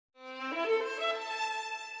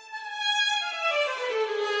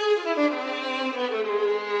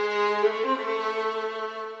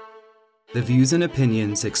The views and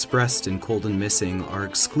opinions expressed in Cold and Missing are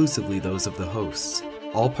exclusively those of the hosts.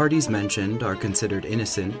 All parties mentioned are considered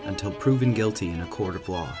innocent until proven guilty in a court of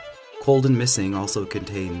law. Cold and Missing also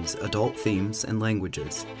contains adult themes and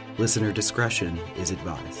languages. Listener discretion is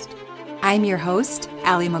advised. I'm your host,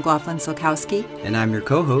 Ali McLaughlin-Solkowski. And I'm your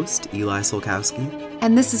co-host, Eli Solkowski.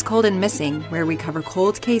 And this is Cold and Missing, where we cover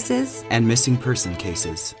cold cases and missing person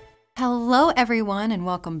cases. Hello, everyone, and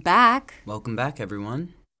welcome back. Welcome back,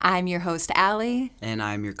 everyone. I'm your host, Ali. And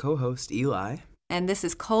I'm your co-host, Eli. And this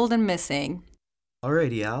is Cold and Missing.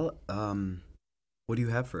 Alrighty, Al. What do you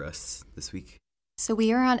have for us this week? So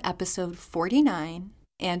we are on episode 49,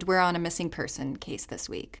 and we're on a missing person case this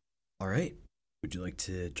week. All right. Would you like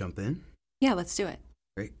to jump in? Yeah, let's do it.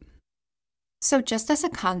 Great. So just as a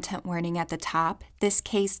content warning at the top, this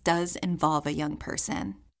case does involve a young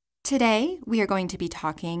person. Today, we are going to be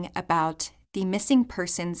talking about the missing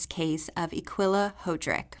persons case of Equilla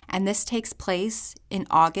Hodrick, and this takes place in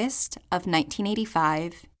August of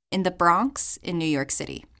 1985 in the Bronx in New York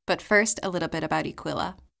City. But first, a little bit about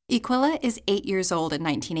Equilla. Equilla is 8 years old in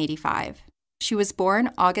 1985. She was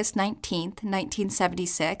born August 19th,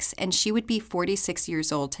 1976, and she would be 46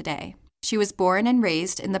 years old today. She was born and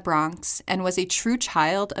raised in the Bronx and was a true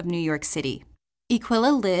child of New York City.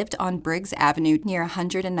 Equilla lived on Briggs Avenue near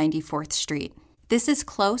 194th Street. This is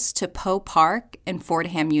close to Poe Park and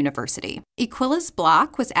Fordham University. Equilla's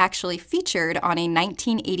block was actually featured on a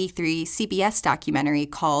 1983 CBS documentary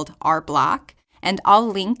called Our Block, and I'll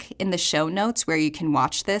link in the show notes where you can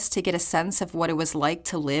watch this to get a sense of what it was like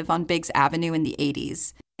to live on Briggs Avenue in the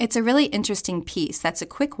 80s. It's a really interesting piece that's a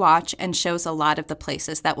quick watch and shows a lot of the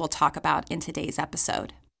places that we'll talk about in today's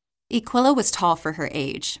episode. Equilla was tall for her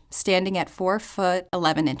age, standing at 4 foot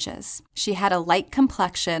 11 inches. She had a light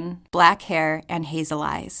complexion, black hair, and hazel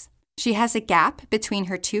eyes. She has a gap between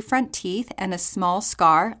her two front teeth and a small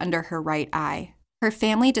scar under her right eye. Her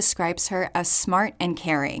family describes her as smart and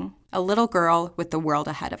caring, a little girl with the world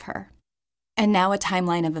ahead of her. And now a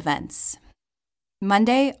timeline of events.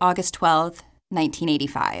 Monday, August 12th,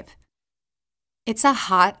 1985. It's a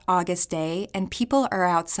hot August day and people are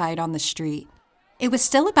outside on the street. It was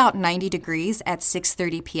still about 90 degrees at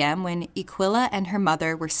 6:30 p.m. when Equilla and her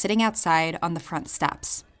mother were sitting outside on the front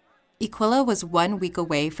steps. Equilla was 1 week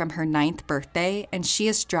away from her 9th birthday and she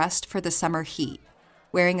is dressed for the summer heat,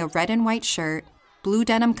 wearing a red and white shirt, blue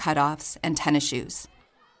denim cutoffs, and tennis shoes.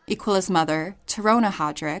 Equilla's mother, Equilla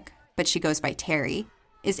Hodrick, but she goes by Terry,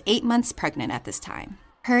 is 8 months pregnant at this time.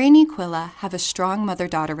 Her and Equilla have a strong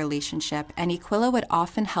mother-daughter relationship, and Equilla would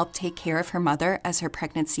often help take care of her mother as her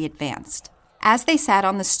pregnancy advanced. As they sat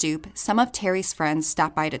on the stoop, some of Terry's friends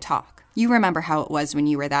stopped by to talk. You remember how it was when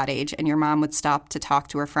you were that age and your mom would stop to talk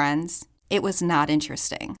to her friends? It was not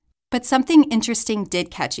interesting. But something interesting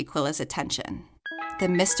did catch Equilla's attention. The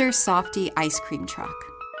Mr. Softy ice cream truck.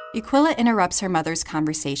 Equilla interrupts her mother's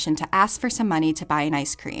conversation to ask for some money to buy an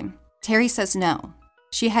ice cream. Terry says no.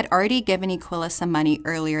 She had already given Equilla some money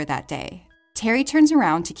earlier that day. Terry turns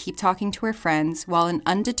around to keep talking to her friends while an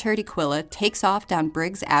undeterred Equilla takes off down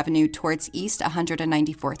Briggs Avenue towards East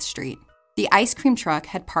 194th Street. The ice cream truck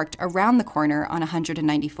had parked around the corner on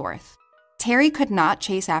 194th. Terry could not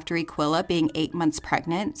chase after Equilla being 8 months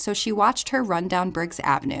pregnant, so she watched her run down Briggs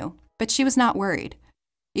Avenue, but she was not worried.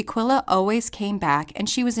 Equilla always came back and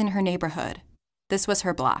she was in her neighborhood. This was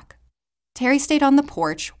her block. Terry stayed on the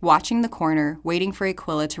porch, watching the corner, waiting for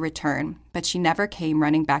Equilla to return, but she never came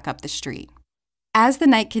running back up the street. As the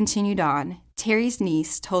night continued on, Terry's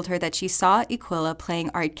niece told her that she saw Equilla playing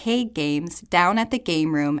arcade games down at the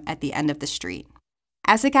game room at the end of the street.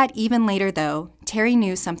 As it got even later, though, Terry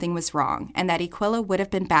knew something was wrong and that Equilla would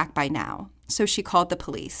have been back by now, so she called the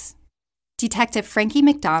police. Detective Frankie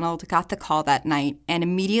McDonald got the call that night, and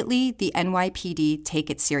immediately the NYPD take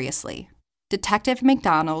it seriously. Detective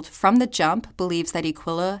McDonald, from the jump, believes that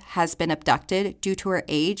Equilla has been abducted due to her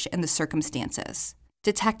age and the circumstances.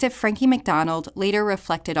 Detective Frankie McDonald later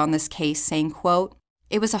reflected on this case, saying, quote,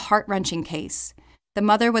 "It was a heart-wrenching case. The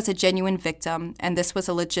mother was a genuine victim, and this was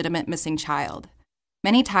a legitimate missing child.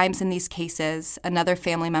 Many times in these cases, another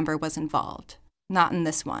family member was involved. Not in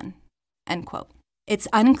this one." End quote. It's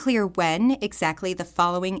unclear when exactly the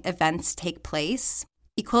following events take place.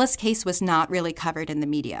 Equilla's case was not really covered in the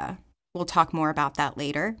media. We'll talk more about that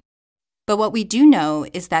later. But what we do know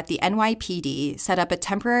is that the NYPD set up a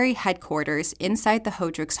temporary headquarters inside the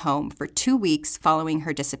Hodrick's home for 2 weeks following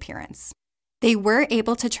her disappearance. They were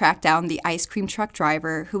able to track down the ice cream truck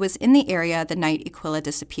driver who was in the area the night Equilla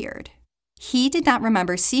disappeared. He did not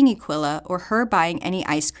remember seeing Equilla or her buying any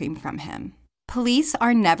ice cream from him. Police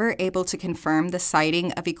are never able to confirm the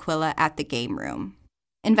sighting of Equilla at the game room.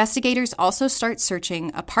 Investigators also start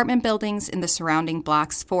searching apartment buildings in the surrounding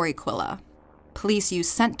blocks for Equilla. Police use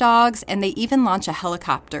scent dogs, and they even launch a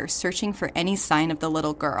helicopter searching for any sign of the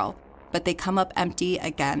little girl, but they come up empty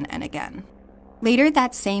again and again. Later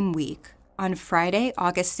that same week, on Friday,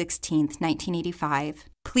 August 16, 1985,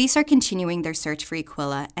 police are continuing their search for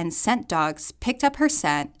Equilla, and scent dogs picked up her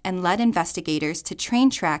scent and led investigators to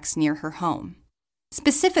train tracks near her home.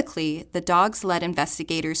 Specifically, the dogs led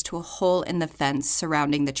investigators to a hole in the fence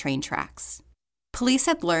surrounding the train tracks. Police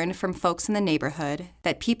had learned from folks in the neighborhood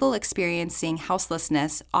that people experiencing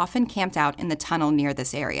houselessness often camped out in the tunnel near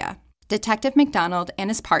this area. Detective McDonald and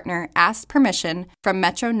his partner asked permission from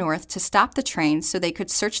Metro North to stop the train so they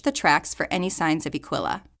could search the tracks for any signs of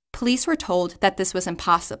Equilla. Police were told that this was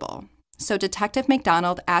impossible, so Detective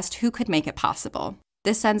McDonald asked who could make it possible.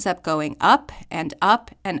 This ends up going up and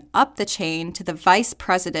up and up the chain to the vice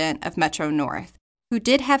president of Metro North, who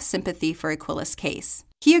did have sympathy for Equilla's case.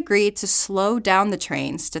 He agreed to slow down the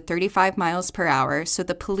trains to 35 miles per hour so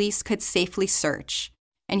the police could safely search,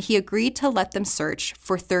 and he agreed to let them search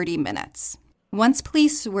for 30 minutes. Once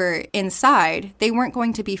police were inside, they weren't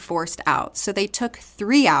going to be forced out, so they took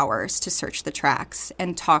 3 hours to search the tracks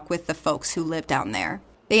and talk with the folks who lived down there.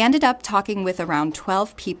 They ended up talking with around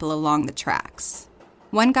 12 people along the tracks.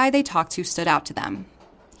 One guy they talked to stood out to them.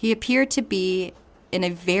 He appeared to be in a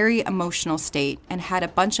very emotional state and had a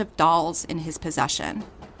bunch of dolls in his possession.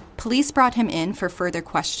 Police brought him in for further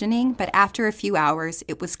questioning, but after a few hours,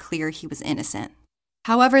 it was clear he was innocent.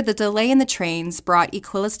 However, the delay in the trains brought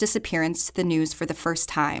Equilla's disappearance to the news for the first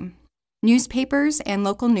time. Newspapers and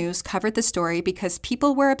local news covered the story because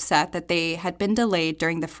people were upset that they had been delayed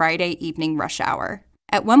during the Friday evening rush hour.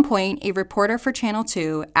 At one point, a reporter for Channel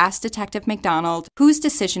 2 asked Detective McDonald whose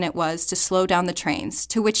decision it was to slow down the trains,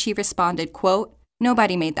 to which he responded, quote,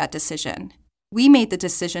 "Nobody made that decision. We made the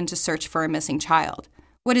decision to search for a missing child.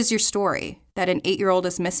 What is your story? That an 8-year-old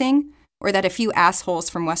is missing? Or that a few assholes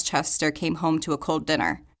from Westchester came home to a cold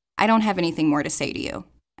dinner? I don't have anything more to say to you."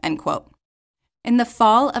 End quote. In the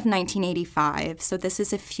fall of 1985, so this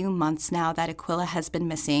is a few months now that Equilla has been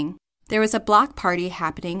missing, there was a block party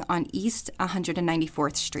happening on East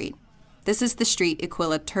 194th Street. This is the street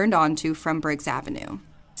Equilla turned onto from Briggs Avenue.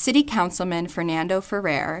 City Councilman Fernando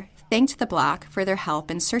Ferrer thanked the block for their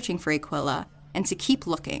help in searching for Equilla and to keep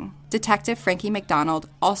looking. Detective Frankie McDonald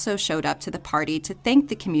also showed up to the party to thank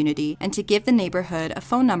the community and to give the neighborhood a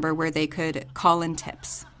phone number where they could call in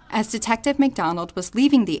tips. As Detective McDonald was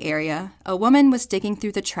leaving the area, a woman was digging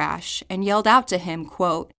through the trash and yelled out to him,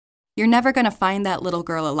 quote, "You're never going to find that little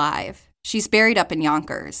girl alive. She's buried up in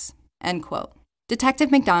Yonkers." End quote.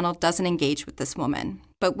 Detective McDonald doesn't engage with this woman,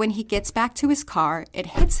 but when he gets back to his car, it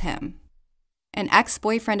hits him. An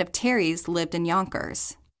ex-boyfriend of Terry's lived in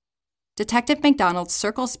Yonkers. Detective McDonald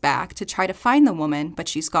circles back to try to find the woman, but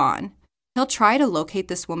she's gone. He'll try to locate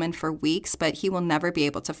this woman for weeks, but he will never be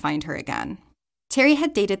able to find her again. Terry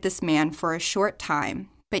had dated this man for a short time,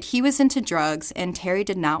 but he was into drugs, and Terry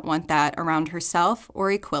did not want that around herself or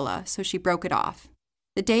Equilla, so she broke it off.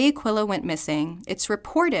 The day Equilla went missing, it's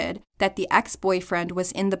reported that the ex-boyfriend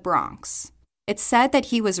was in the Bronx. It's said that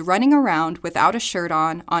he was running around without a shirt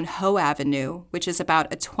on Hoe Avenue, which is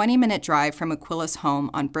about a 20-minute drive from Equilla's home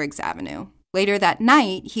on Briggs Avenue. Later that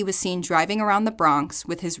night, he was seen driving around the Bronx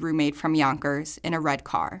with his roommate from Yonkers in a red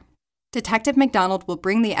car. Detective McDonald will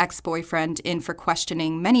bring the ex-boyfriend in for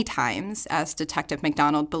questioning many times, as Detective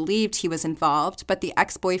McDonald believed he was involved, but the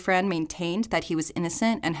ex-boyfriend maintained that he was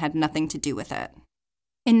innocent and had nothing to do with it.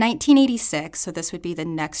 In 1986, so this would be the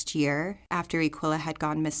next year after Equilla had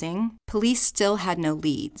gone missing, police still had no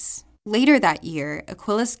leads. Later that year,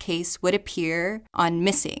 Equilla's case would appear on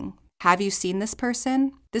Missing. Have You Seen This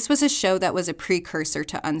Person? This was a show that was a precursor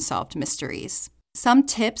to Unsolved Mysteries. Some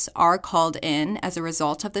tips are called in as a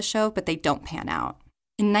result of the show, but they don't pan out.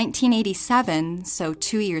 In 1987, so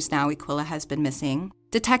 2 years now Equilla has been missing,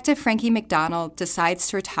 Detective Frankie McDonald decides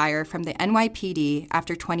to retire from the NYPD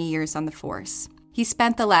after 20 years on the force. He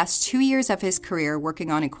spent the last 2 years of his career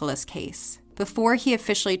working on Equilla's case. Before he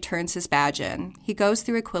officially turns his badge in, he goes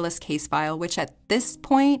through Equilla's case file, which at this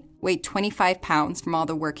point weighed 25 pounds from all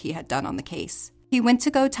the work he had done on the case. He went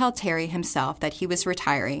to go tell Terry himself that he was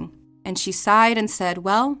retiring, and she sighed and said,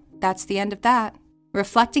 "Well, that's the end of that."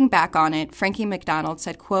 Reflecting back on it, Frankie McDonald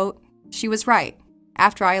said, quote, "She was right.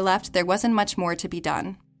 After I left, there wasn't much more to be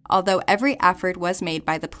done. Although every effort was made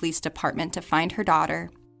by the police department to find her daughter,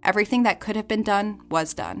 everything that could have been done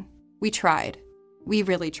was done. We tried. We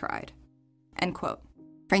really tried." End quote.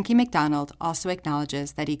 Frankie McDonald also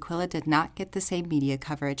acknowledges that Equilla did not get the same media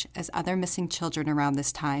coverage as other missing children around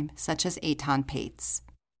this time, such as Eitan Pates.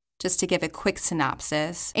 Just to give a quick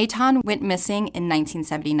synopsis, Eitan went missing in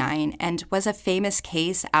 1979 and was a famous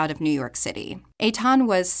case out of New York City. Eitan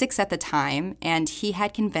was 6 at the time, and he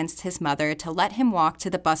had convinced his mother to let him walk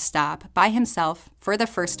to the bus stop by himself for the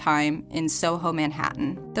first time in Soho,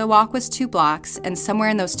 Manhattan. The walk was 2 blocks, and somewhere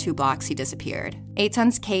in those 2 blocks he disappeared.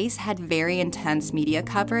 Eitan's case had very intense media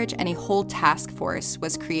coverage, and a whole task force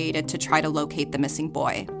was created to try to locate the missing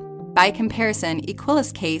boy. By comparison,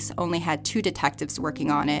 Equilla's case only had 2 detectives working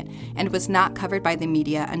on it and was not covered by the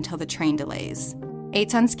media until the train delays.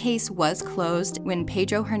 Eitan's case was closed when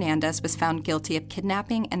Pedro Hernandez was found guilty of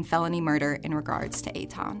kidnapping and felony murder in regards to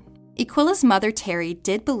Eitan. Equilla's mother, Terry,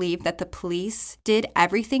 did believe that the police did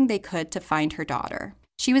everything they could to find her daughter.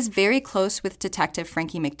 She was very close with Detective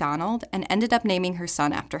Frankie McDonald and ended up naming her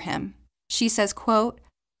son after him. She says, quote,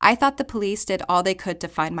 "I thought the police did all they could to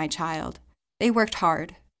find my child. They worked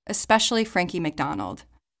hard. Especially Frankie McDonald.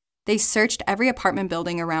 They searched every apartment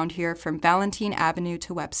building around here from Valentine Avenue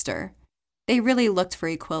to Webster. They really looked for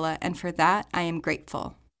Equilla, and for that, I am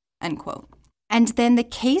grateful." End quote. And then the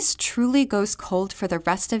case truly goes cold for the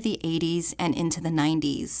rest of the 80s and into the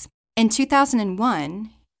 90s. In 2001,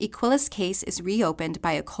 Equilla's case is reopened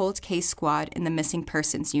by a cold case squad in the missing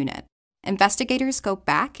persons unit. Investigators go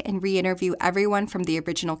back and re-interview everyone from the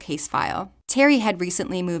original case file. Terry had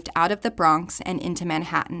recently moved out of the Bronx and into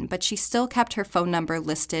Manhattan, but she still kept her phone number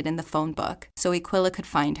listed in the phone book, so Equilla could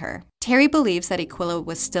find her. Terry believes that Equilla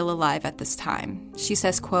was still alive at this time. She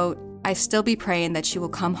says, quote, "I still be praying that she will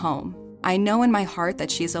come home. I know in my heart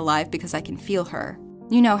that she is alive because I can feel her.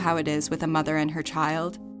 You know how it is with a mother and her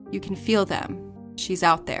child. You can feel them. She's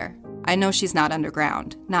out there. I know she's not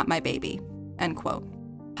underground, not my baby." End quote.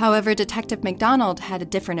 However, Detective McDonald had a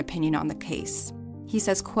different opinion on the case. He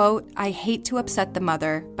says, quote, "I hate to upset the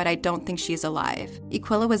mother, but I don't think she's alive.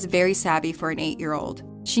 Equilla was very savvy for an 8-year-old.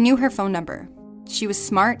 She knew her phone number. She was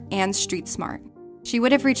smart and street smart. She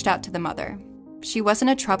would have reached out to the mother. She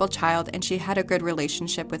wasn't a troubled child, and she had a good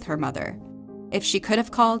relationship with her mother. If she could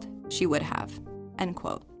have called, she would have." End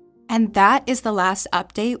quote. And that is the last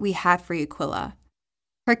update we have for Equilla.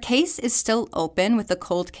 Her case is still open with the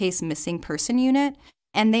Cold Case Missing Person Unit,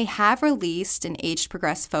 and they have released an aged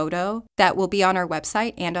progressed photo that will be on our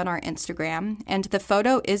website and on our Instagram. And the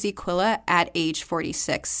photo is Equilla at age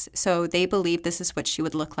 46, so they believe this is what she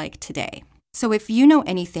would look like today. So if you know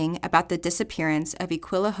anything about the disappearance of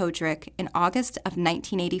Equilla Hodrick in August of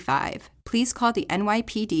 1985, please call the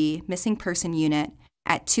NYPD Missing Person Unit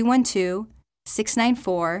at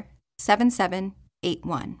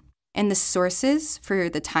 212-694-7781. And the sources for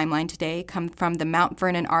the timeline today come from the Mount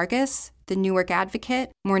Vernon Argus, the Newark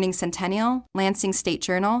Advocate, Morning Centennial, Lansing State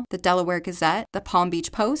Journal, the Delaware Gazette, the Palm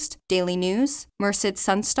Beach Post, Daily News, Merced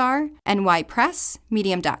Sunstar, NY Press,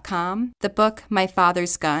 Medium.com, the book My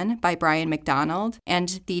Father's Gun by Brian McDonald,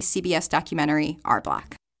 and the CBS documentary R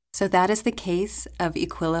Block. So that is the case of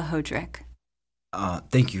Equilla Hodrick.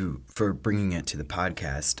 Thank you for bringing it to the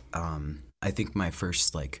podcast. I think my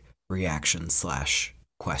first reaction /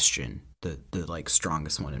 question, the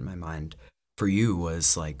strongest one in my mind for you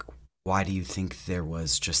was why do you think there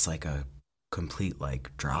was just a complete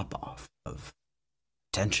drop off of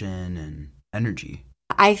tension and energy?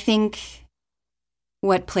 I think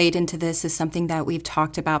what played into this is something that we've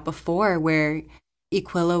talked about before, where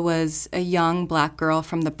Equilla was a young Black girl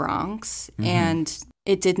from the Bronx, and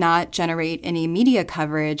it did not generate any media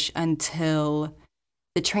coverage until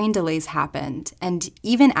the train delays happened. And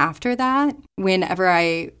even after that, whenever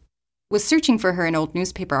I was searching for her in old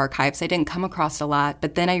newspaper archives, I didn't come across a lot,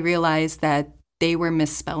 but then I realized that they were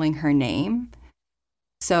misspelling her name.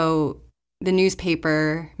 So the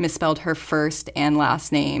newspaper misspelled her first and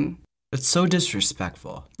last name. It's so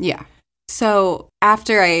disrespectful. Yeah. So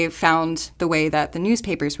after I found the way that the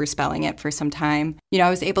newspapers were spelling it for some time, I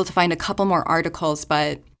was able to find a couple more articles,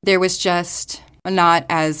 but there was just not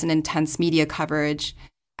as an intense media coverage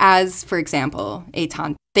as, for example,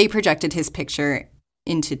 Eitan. They projected his picture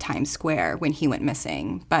into Times Square when he went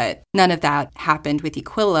missing, but none of that happened with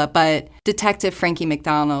Equilla. But Detective Frankie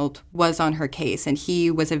McDonald was on her case, and he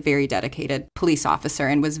was a very dedicated police officer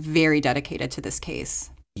and was very dedicated to this case.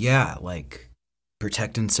 Yeah,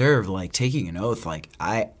 protect and serve, taking an oath.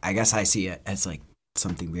 I guess I see it as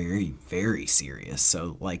something very, very serious.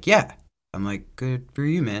 So yeah, I'm good for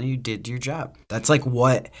you, man. You did your job. That's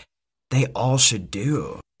what they all should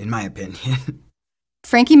do, in my opinion.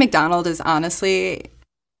 Frankie McDonald is honestly,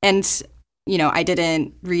 and I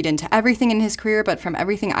didn't read into everything in his career, but from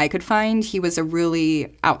everything I could find, he was a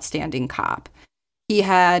really outstanding cop. He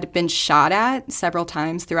had been shot at several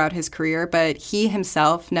times throughout his career, but he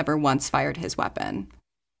himself never once fired his weapon.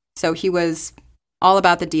 So he was all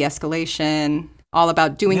about the de-escalation, all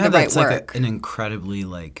about doing the right work. Like an incredibly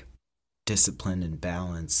like disciplined and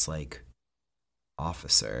balanced like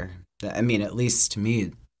officer. I mean, at least to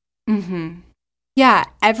me. Mm-hmm. Yeah,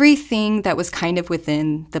 everything that was kind of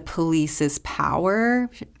within the police's power,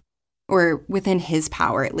 or within his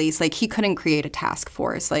power at least, like he couldn't create a task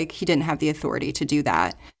force. Like he didn't have the authority to do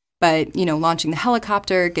that. But, launching the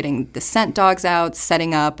helicopter, getting the scent dogs out,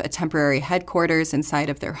 setting up a temporary headquarters inside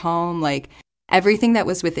of their home, like everything that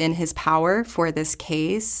was within his power for this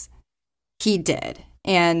case, he did.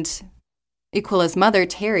 And Equilla's mother,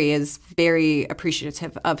 Terry, is very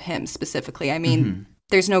appreciative of him specifically. I mean,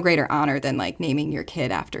 there's no greater honor than like naming your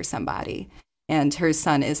kid after somebody. And her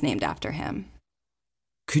son is named after him.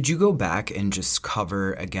 Could you go back and just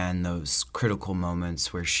cover again those critical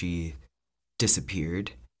moments where she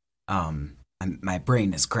disappeared? My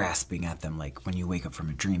brain is grasping at them like when you wake up from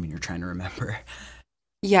a dream and you're trying to remember.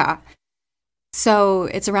 Yeah. So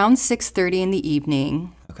it's around 6:30 in the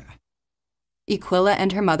evening. Okay. Equilla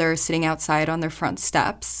and her mother are sitting outside on their front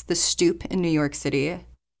steps, the Stoop in New York City.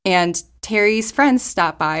 And Terry's friends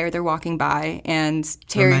stop by, or they're walking by, and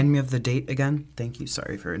Terry... Remind me of the date again. Thank you.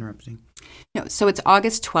 Sorry for interrupting. No, so it's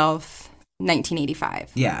August 12th,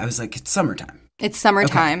 1985. Yeah, I was like, it's summertime. It's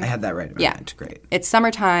summertime. Okay, I had that right in my mind. Great. It's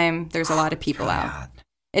summertime. There's a lot of people out. Hot.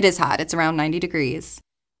 It is hot. It's around 90 degrees.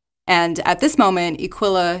 And at this moment,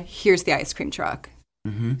 Equilla hears the ice cream truck.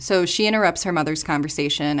 Mm-hmm. So she interrupts her mother's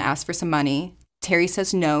conversation, asks for some money. Terry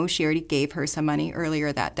says no, she already gave her some money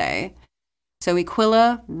earlier that day. So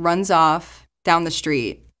Equilla runs off down the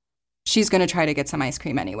street. She's going to try to get some ice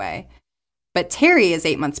cream anyway. But Terry is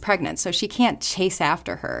 8 months pregnant, so she can't chase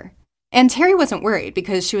after her. And Terry wasn't worried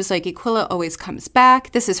because she was like, Equilla always comes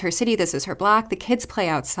back. This is her city. This is her block. The kids play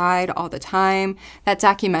outside all the time. That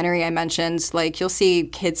documentary I mentioned, like you'll see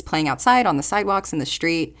kids playing outside on the sidewalks in the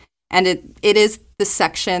street. And it is the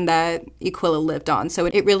section that Equilla lived on. So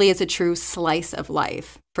it really is a true slice of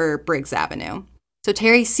life for Briggs Avenue. So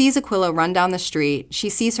Terry sees Equilla run down the street. She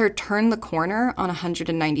sees her turn the corner on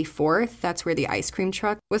 194th. That's where the ice cream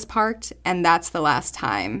truck was parked. And that's the last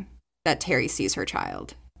time that Terry sees her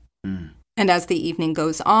child. Mm. And as the evening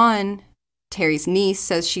goes on, Terry's niece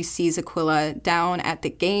says she sees Equilla down at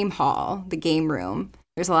the game hall, the game room.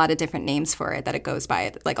 There's a lot of different names for it that it goes by.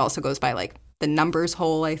 It like also goes by like the numbers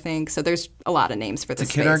hole, I think. So there's a lot of names for this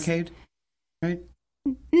space. It's a kid arcade, right?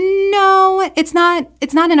 No, it's not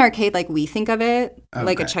an arcade like we think of it, okay.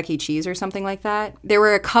 Like a Chuck E. Cheese or something like that. There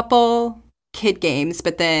were a couple kid games,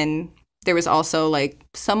 but then there was also like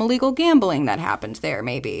some illegal gambling that happened there,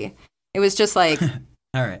 maybe. It was just like...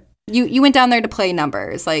 All right. You went down there to play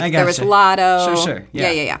numbers. Like there was lotto. Sure.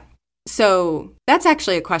 Yeah. So that's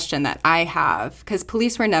actually a question that I have because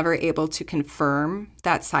police were never able to confirm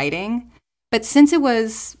that sighting. But since it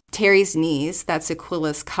was Terry's niece, that's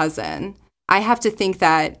Equilla's cousin, I have to think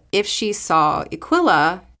that if she saw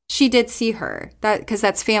Equilla, she did see her. Because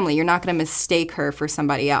that's family. You're not going to mistake her for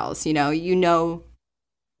somebody else. You know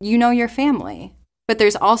your family. But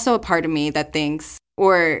there's also a part of me that thinks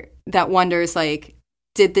or that wonders like,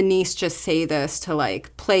 did the niece just say this to,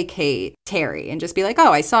 like, placate Terry and just be like,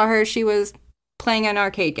 oh, I saw her. She was playing an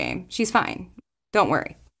arcade game. She's fine. Don't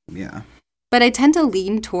worry. Yeah. But I tend to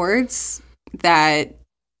lean towards that,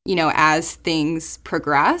 as things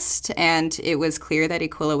progressed and it was clear that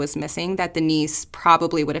Equilla was missing, that the niece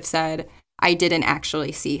probably would have said, I didn't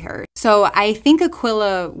actually see her. So I think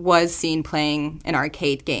Equilla was seen playing an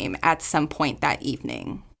arcade game at some point that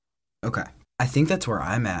evening. Okay. I think that's where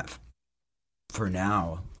I'm at. For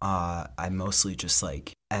now, I mostly just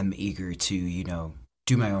like am eager to,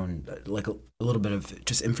 do my own, like a little bit of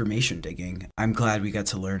just information digging. I'm glad we got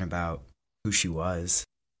to learn about who she was.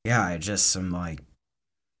 Yeah, I just am like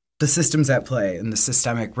the systems at play and the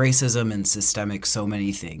systemic racism and systemic so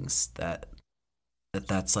many things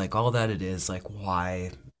that's like all that it is. Like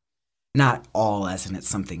why, not all as in it's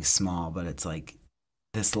something small, but it's like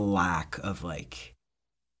this lack of like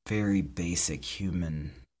very basic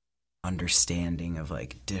human understanding of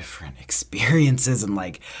like different experiences and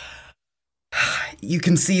like you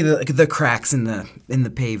can see the cracks in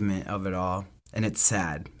the pavement of it all, and it's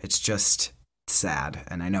sad. It's just sad,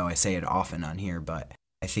 and I know I say it often on here, but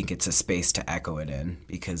I think it's a space to echo it in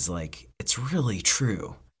because like it's really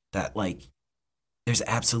true that like there's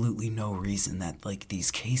absolutely no reason that like these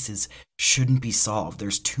cases shouldn't be solved.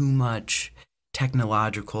 There's too much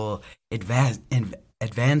technological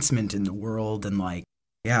advancement in the world, and like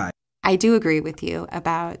yeah. I do agree with you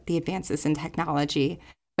about the advances in technology,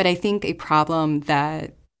 but I think a problem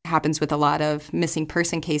that happens with a lot of missing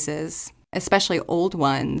person cases, especially old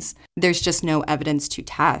ones, there's just no evidence to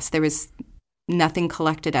test. There was nothing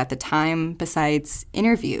collected at the time besides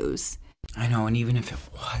interviews. I know, and even if it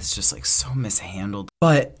was just like so mishandled,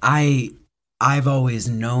 but I've always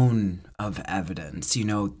known of evidence.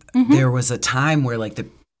 There was a time where like the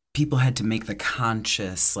people had to make the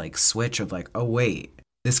conscious like switch of like, oh wait,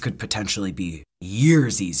 this could potentially be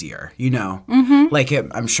years easier. Like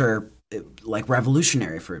I'm sure like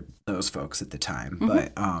revolutionary for those folks at the time,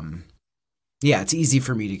 but yeah, it's easy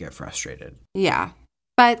for me to get frustrated. Yeah,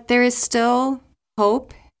 but there is still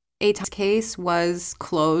hope. Eitan's case was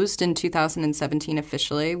closed in 2017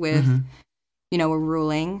 officially with, a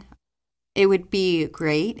ruling. It would be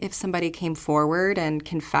great if somebody came forward and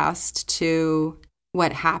confessed to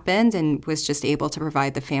what happened and was just able to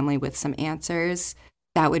provide the family with some answers.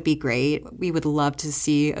 That would be great. We would love to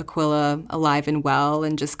see Equilla alive and well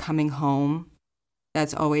and just coming home.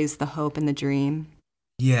 That's always the hope and the dream.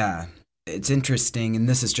 Yeah, it's interesting, and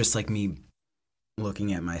this is just like me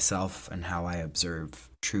looking at myself and how I observe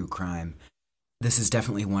true crime. This is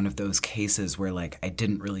definitely one of those cases where like I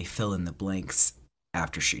didn't really fill in the blanks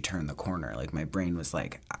after she turned the corner. Like my brain was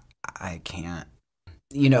like, I can't,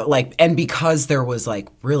 and because there was like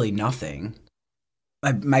really nothing,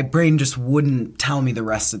 my brain just wouldn't tell me the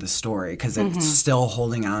rest of the story because it's still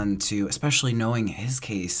holding on to, especially knowing his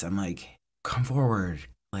case. I'm like, come forward,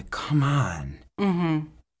 like, come on.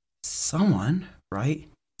 Someone, right?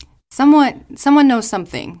 Someone knows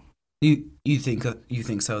something. You think so?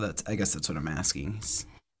 I guess that's what I'm asking.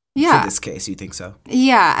 Yeah. For this case, you think so?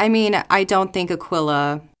 Yeah, I mean, I don't think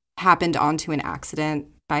Equilla happened onto an accident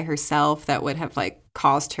by herself that would have like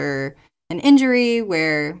caused her an injury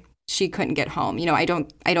where she couldn't get home. I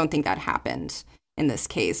don't think that happened in this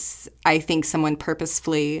case. I think someone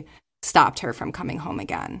purposefully stopped her from coming home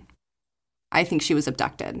again. I think she was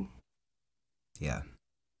abducted. Yeah.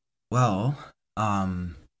 Well,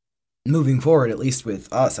 moving forward, at least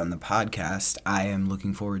with us on the podcast, I am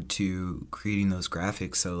looking forward to creating those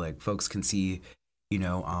graphics so like folks can see,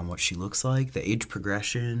 what she looks like, the age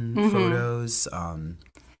progression photos,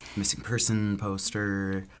 missing person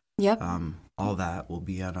poster. Yep. All that will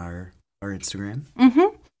be on our Instagram.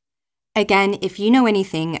 Again, if you know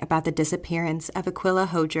anything about the disappearance of Equilla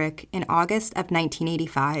Hodrick in August of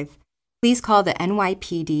 1985, please call the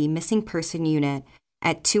NYPD Missing Person Unit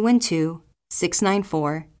at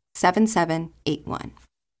 212-694-7781.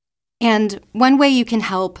 And one way you can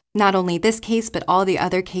help not only this case, but all the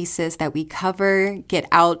other cases that we cover get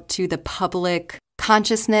out to the public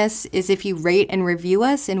consciousness is if you rate and review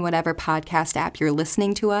us in whatever podcast app you're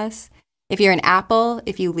listening to us. If you're an Apple,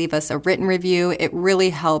 if you leave us a written review, it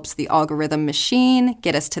really helps the algorithm machine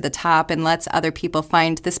get us to the top and lets other people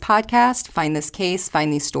find this podcast, find this case,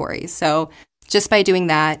 find these stories. So just by doing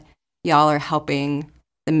that, y'all are helping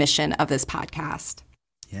the mission of this podcast.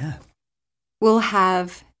 Yeah. We'll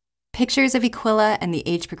have pictures of Equilla and the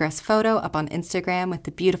age progressed photo up on Instagram with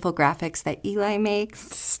the beautiful graphics that Eli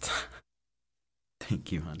makes.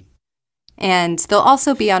 Thank you, hon. And they'll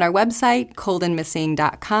also be on our website,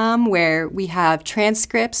 coldenmissing.com, where we have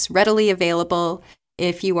transcripts readily available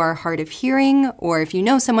if you are hard of hearing or if you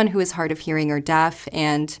know someone who is hard of hearing or deaf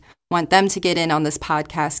and want them to get in on this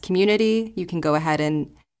podcast community. You can go ahead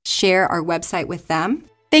and share our website with them.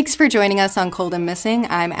 Thanks for joining us on Cold and Missing.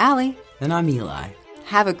 I'm Ali. And I'm Eli.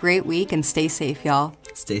 Have a great week and stay safe, y'all.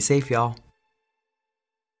 Stay safe, y'all.